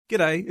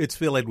G'day, it's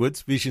Phil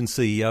Edwards, Vision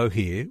CEO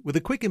here, with a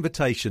quick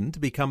invitation to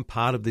become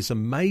part of this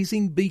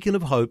amazing beacon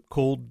of hope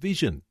called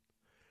Vision.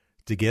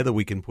 Together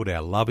we can put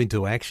our love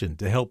into action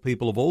to help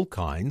people of all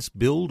kinds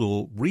build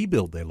or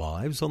rebuild their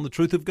lives on the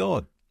truth of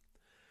God.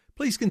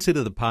 Please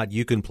consider the part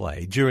you can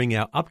play during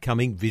our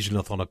upcoming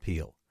Visionathon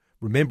appeal,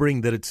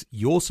 remembering that it's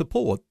your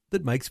support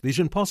that makes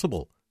Vision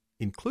possible,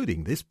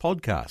 including this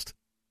podcast.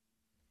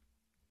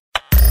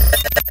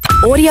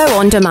 Audio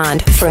on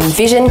demand from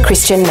Vision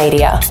Christian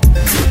Media.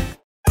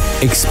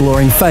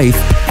 Exploring faith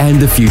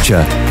and the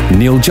future.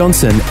 Neil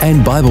Johnson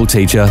and Bible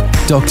teacher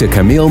Dr.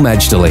 Kameel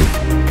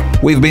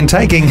Majdali. We've been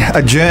taking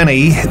a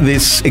journey,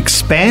 this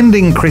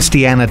expanding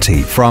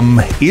Christianity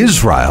from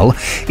Israel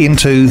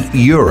into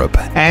Europe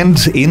and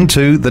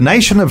into the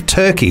nation of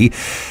Turkey.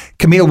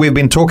 Kameel, we've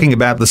been talking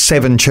about the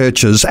 7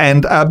 churches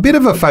and a bit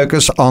of a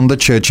focus on the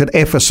church at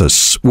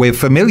Ephesus. We're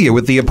familiar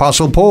with the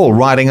Apostle Paul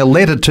writing a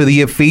letter to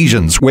the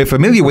Ephesians. We're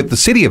familiar with the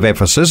city of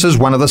Ephesus as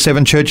one of the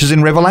 7 churches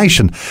in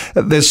Revelation.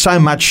 There's so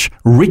much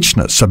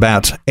richness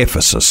about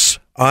Ephesus.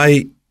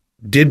 I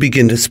did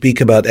begin to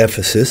speak about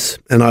Ephesus,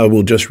 and I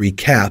will just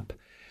recap.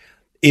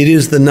 It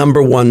is the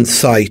number 1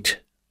 site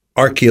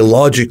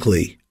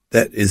archaeologically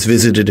that is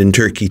visited in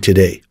Turkey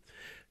today.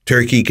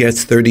 Turkey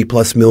gets 30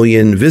 plus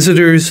million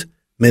visitors.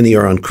 Many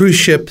are on cruise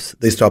ships.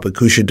 They stop at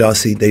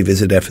Kushadasi. They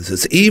visit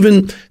Ephesus.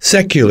 Even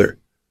secular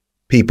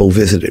people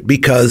visit it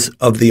because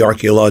of the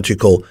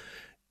archaeological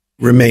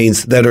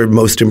remains that are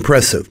most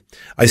impressive.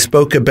 I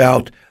spoke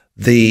about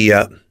the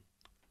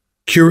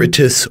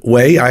Curitas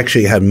Way. I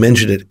actually had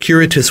mentioned it.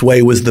 Curitas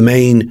Way was the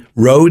main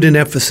road in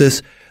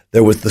Ephesus.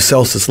 There was the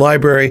Celsus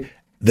Library.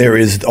 There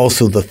is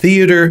also the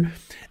theater.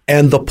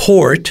 And the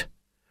port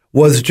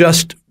was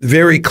just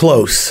very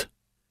close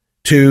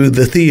to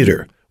the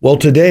theater. Well,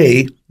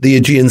 today, the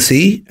Aegean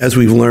Sea, as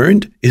we've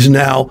learned, is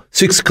now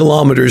 6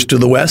 kilometers to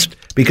the west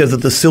because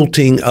of the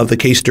silting of the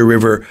Cayster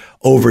River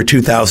over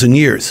 2,000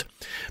 years.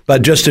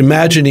 But just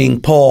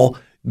imagining Paul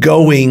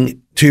going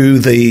to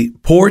the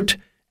port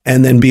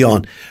and then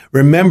beyond.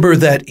 Remember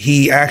that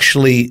he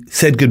actually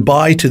said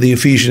goodbye to the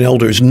Ephesian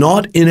elders,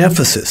 not in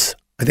Ephesus,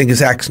 I think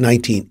it's Acts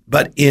 19,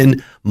 but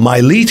in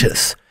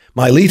Miletus.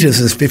 Miletus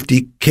is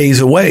 50 k's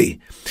away.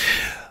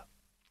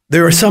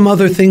 There are some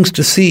other things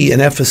to see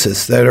in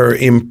Ephesus that are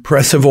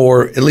impressive,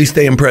 or at least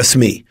they impress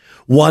me.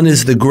 One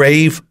is the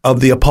grave of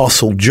the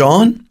Apostle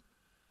John,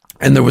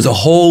 and there was a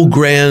whole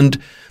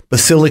grand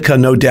basilica,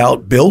 no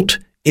doubt, built.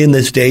 In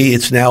this day,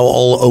 it's now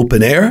all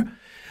open air.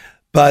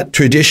 But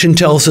tradition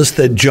tells us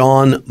that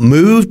John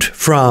moved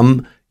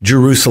from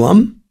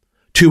Jerusalem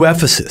to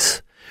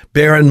Ephesus.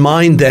 Bear in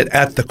mind that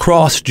at the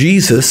cross,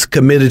 Jesus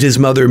committed his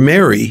mother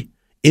Mary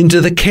into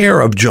the care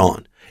of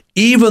John,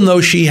 even though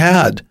she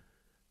had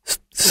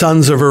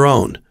sons of her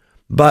own.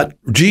 But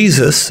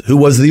Jesus, who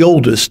was the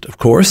oldest, of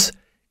course,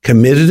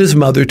 committed his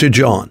mother to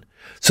John.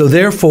 So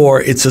therefore,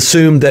 it's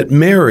assumed that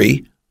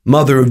Mary,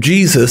 mother of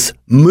Jesus,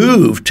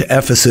 moved to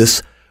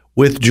Ephesus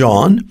with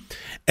John.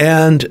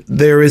 And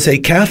there is a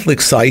Catholic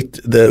site,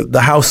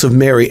 the House of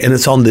Mary, and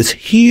it's on this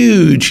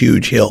huge,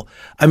 huge hill.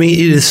 I mean,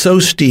 it is so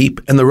steep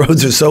and the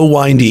roads are so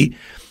windy.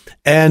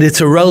 And it's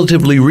a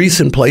relatively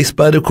recent place,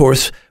 but of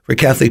course, for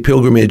Catholic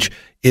pilgrimage,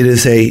 it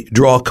is a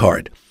draw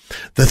card.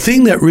 The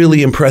thing that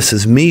really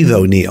impresses me,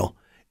 though, Neil,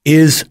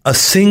 is a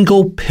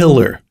single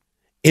pillar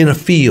in a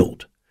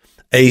field,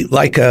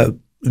 like a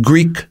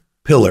Greek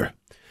pillar.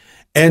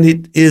 And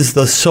it is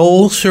the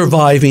sole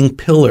surviving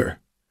pillar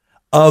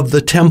of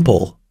the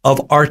temple of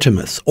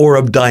Artemis, or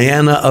of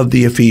Diana of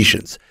the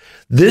Ephesians.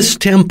 This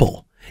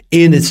temple,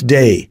 in its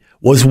day,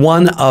 was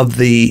one of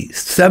the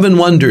 7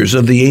 wonders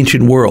of the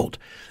ancient world,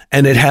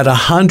 and it had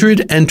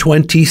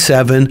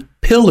 127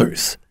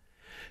 pillars.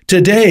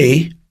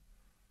 Today,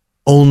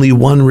 only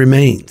 1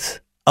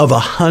 remains of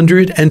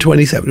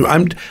 127.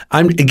 I'm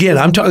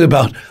talking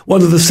about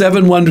one of the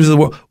 7 wonders of the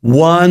world.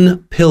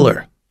 1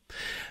 pillar.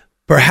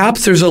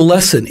 Perhaps there's a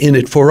lesson in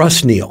it for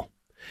us, Neil,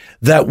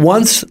 that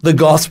once the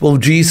gospel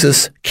of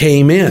Jesus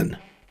came in,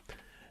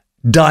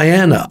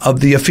 Diana of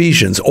the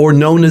Ephesians, or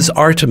known as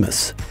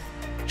Artemis,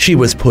 she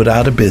was put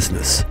out of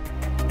business.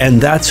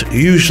 And that's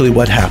usually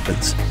what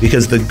happens,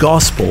 because the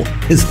gospel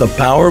is the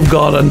power of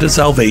God unto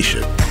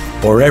salvation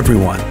for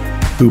everyone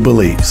who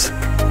believes.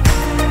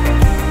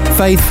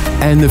 Faith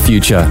and the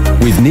Future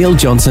with Neil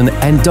Johnson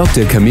and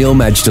Dr. Kameel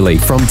Majdali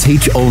from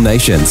Teach All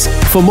Nations.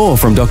 For more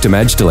from Dr.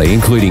 Majdali,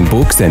 including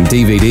books and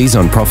DVDs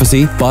on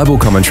prophecy, Bible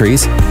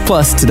commentaries,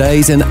 plus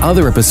today's and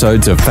other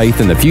episodes of Faith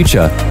and the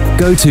Future,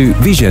 go to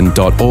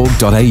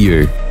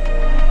vision.org.au.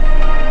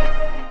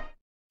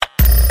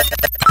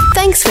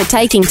 Thanks for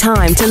taking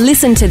time to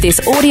listen to this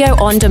audio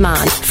on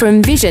demand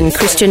from Vision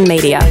Christian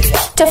Media.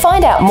 To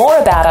find out more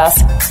about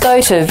us,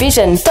 go to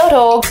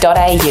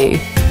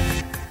vision.org.au.